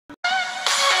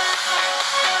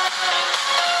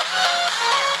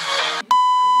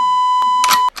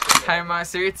Hi mga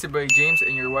sir, it's your boy James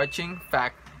and you're watching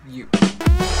Fact You.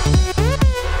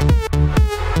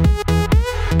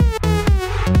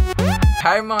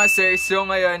 Hi mga sir, so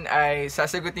ngayon ay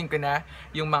sasagutin ko na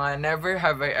yung mga never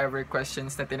have I ever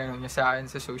questions na tinanong niyo sa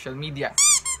akin sa social media.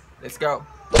 Let's go!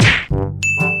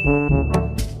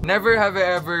 Never have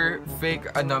I ever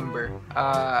fake a number.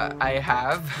 I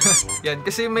have. Yan,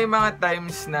 kasi may mga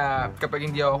times na kapag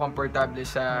hindi ako komportable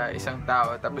sa isang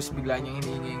tao tapos bigla niyang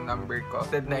hinihingi yung number ko,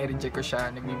 instead na i-reject ko siya,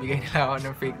 nagbibigay nila ako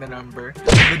ng fake na number.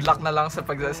 Good luck na lang sa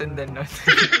pagsasendan nun.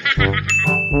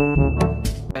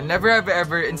 Never have I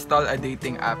ever installed a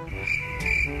dating app.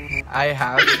 I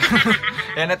have.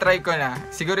 Yan, na-try ko na.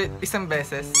 Siguro isang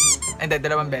beses. Hindi,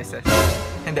 2 beses.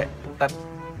 Hindi,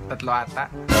 tatlo ata.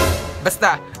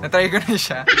 Basta, na-try ko na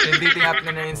siya. Yung dating app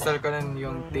na na-install ko nun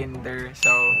yung Tinder.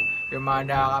 So, yung mga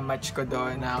nakaka-match ko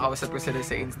doon, nakakausap ko sila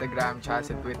sa Instagram,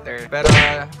 tsaka sa Twitter. Pero,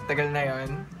 tagal na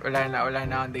yun. Wala na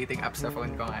akong dating app sa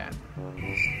phone ko ngayon.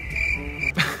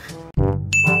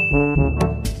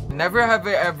 Never have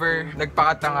I ever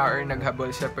nagpakatanga or naghabol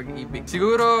sa pag-ibig.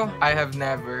 Siguro, I have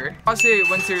never. Kasi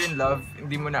once you're in love,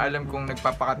 hindi mo na alam kung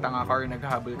nagpapakatanga ka or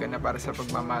naghahabol ka na para sa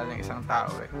pagmamahal ng isang tao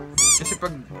eh. Kasi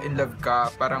pag in love ka,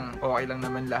 parang okay lang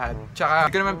naman lahat. Tsaka,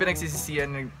 hindi ko naman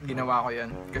pinagsisisihan na ginawa ko yan.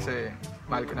 Kasi,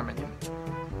 mahal ko naman yun.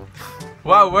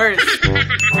 Wow, worse!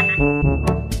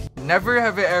 Never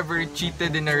have I ever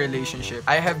cheated in a relationship.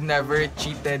 I have never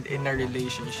cheated in a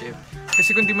relationship.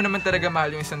 Kasi kung di mo naman talaga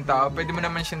mahal yung isang tao, pwede mo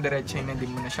naman siyang diretsahin na di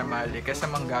mo na siya mahal eh. Kasi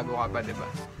manggago ka pa, diba?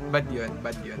 Bad yun,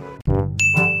 bad yun.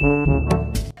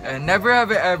 Never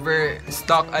have I ever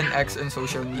stalked an ex on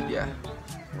social media.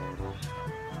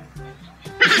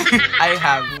 I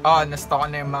have. Oh, na-stalk ko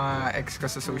na yung mga ex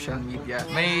ko sa social media.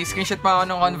 May screenshot pa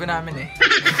ako ng convo namin eh.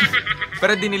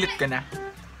 Pero dinilit ko na.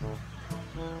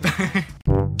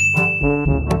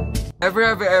 Never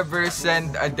have I ever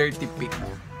sent a dirty pic.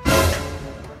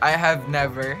 I have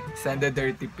never sent a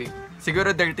dirty pic.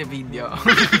 Siguro dirty video.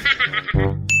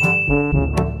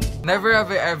 Never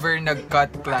have I ever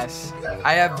nag-cut class.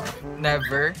 I have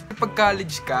never. Pag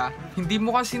college ka, hindi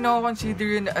mo kasi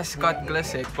na-consider yun as cut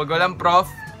class eh. Pag walang prof,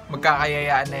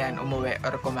 magkakayayaan na yan umuwi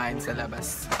or kumain sa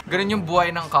labas. Ganun yung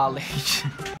buhay ng college.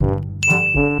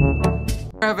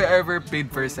 Never have I ever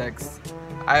paid for sex.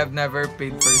 I have never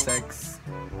paid for sex.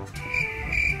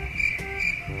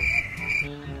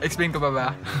 Explain ko pa ba?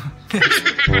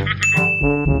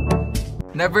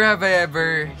 Never have I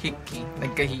ever hiki.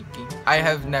 Nagkahiki. I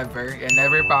have never. Yeah,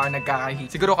 never pa ako nagkakahiki.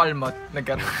 Siguro kalmot.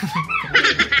 Nagkaroon.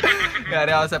 Kaya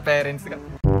ako sa parents ko.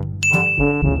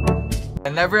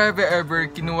 Never have I ever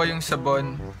kinuha yung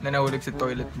sabon na nahulog sa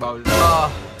toilet bowl.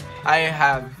 Oh, I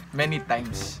have. Many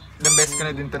times. Ilang beses ko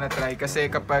na din to na-try. Kasi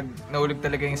kapag nahulog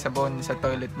talaga yung sabon sa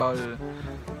toilet bowl,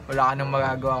 wala ka nang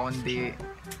magagawa kundi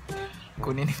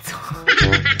kunin ito.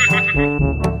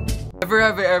 Never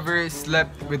have I ever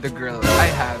slept with a girl.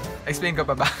 I have. Explain ko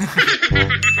pa ba?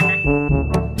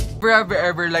 Never have I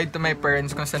ever lied to my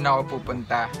parents kung saan ako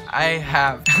pupunta. I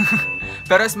have.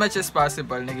 Pero as much as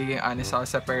possible, nagiging honest ako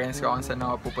sa parents ko kung saan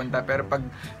ako pupunta. Pero pag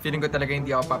feeling ko talaga hindi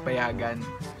ako papayagan,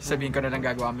 sabihin ko na lang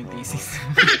gagawa mo yung thesis.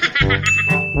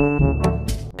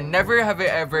 Never have I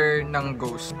ever nang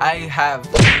ghost. I have.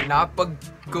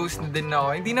 Nakapag-ghost na din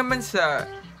ako. Hindi naman sa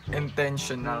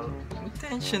intentional.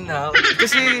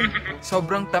 Kasi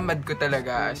sobrang tamad ko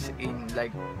talaga, as in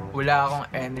like wala akong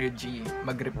energy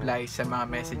mag-reply sa mga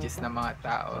messages ng mga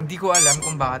tao. Hindi ko alam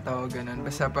kung bakit ako ganun.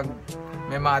 Basta pag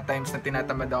may mga times na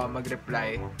tinatamad ako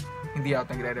mag-reply, hindi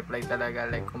ako nagre-reply talaga,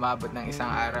 like umabot ng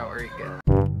isang araw or ganun.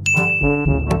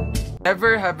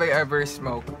 Never have I ever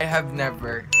smoked. I have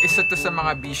never. Isa to sa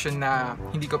mga bisyo na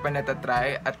hindi ko pa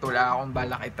natatry at wala akong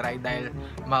balak i-try dahil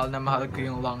mahal na mahal ko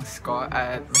yung lungs ko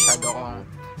at masyado akong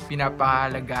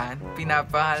pinapahalagahan.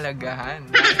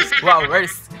 Wow,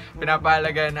 worse!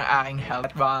 Pinapahalagahan ng aking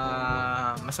health at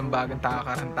baka masumbagang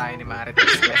takakaran tayo ni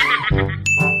Marites.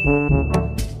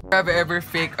 Have I ever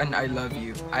fake an I love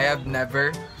you? I have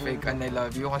never fake an I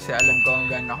love you kasi alam ko kung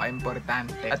gaano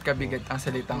ka-importante at kabigat ang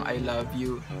salitang I love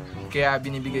you. Kaya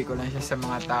binibigay ko lang siya sa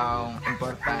mga taong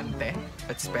importante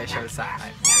at special sa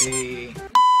akin.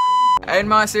 Ayun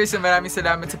mga sirs, maraming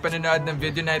salamat sa panonood ng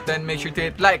video na ito and make sure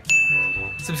to hit like,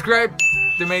 subscribe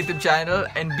to my YouTube channel,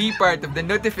 and be part of the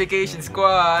notification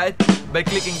squad by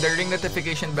clicking the ring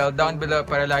notification bell down below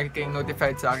para lagi kayong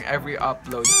notified sa aking every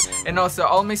upload. And also,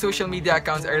 all my social media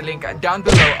accounts are linked down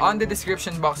below on the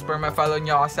description box para ma-follow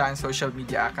nyo ako sa social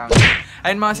media accounts.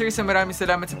 Ayun mga sirs, maraming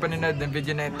salamat sa panonood ng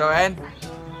video na ito and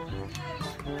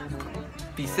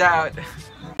peace out!